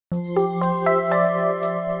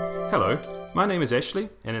Hello, my name is Ashley,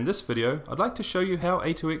 and in this video I'd like to show you how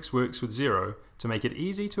A2X works with Xero to make it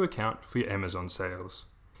easy to account for your Amazon sales.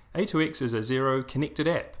 A2X is a Xero connected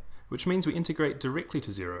app, which means we integrate directly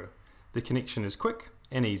to Xero. The connection is quick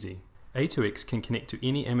and easy. A2X can connect to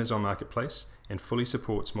any Amazon marketplace and fully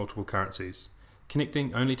supports multiple currencies.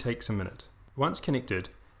 Connecting only takes a minute. Once connected,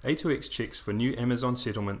 A2X checks for new Amazon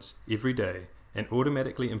settlements every day and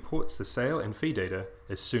automatically imports the sale and fee data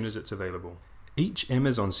as soon as it's available. Each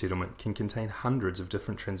Amazon settlement can contain hundreds of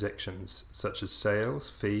different transactions, such as sales,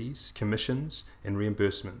 fees, commissions, and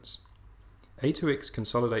reimbursements. A2X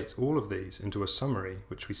consolidates all of these into a summary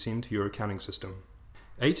which we send to your accounting system.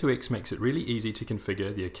 A2X makes it really easy to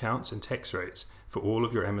configure the accounts and tax rates for all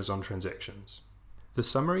of your Amazon transactions. The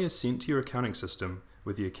summary is sent to your accounting system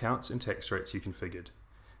with the accounts and tax rates you configured.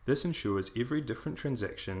 This ensures every different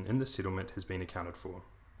transaction in the settlement has been accounted for.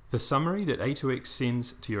 The summary that A2X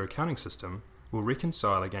sends to your accounting system will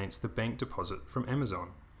reconcile against the bank deposit from Amazon.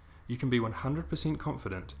 You can be 100%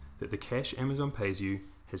 confident that the cash Amazon pays you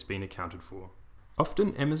has been accounted for.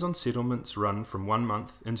 Often Amazon settlements run from one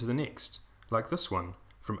month into the next, like this one,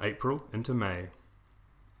 from April into May.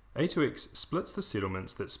 A2X splits the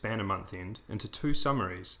settlements that span a month end into two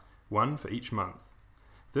summaries, one for each month.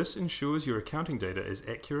 This ensures your accounting data is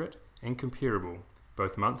accurate and comparable,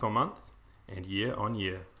 both month on month and year on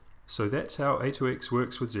year. So that's how A2X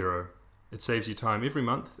works with Xero. It saves you time every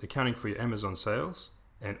month accounting for your Amazon sales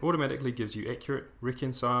and automatically gives you accurate,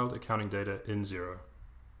 reconciled accounting data in Xero.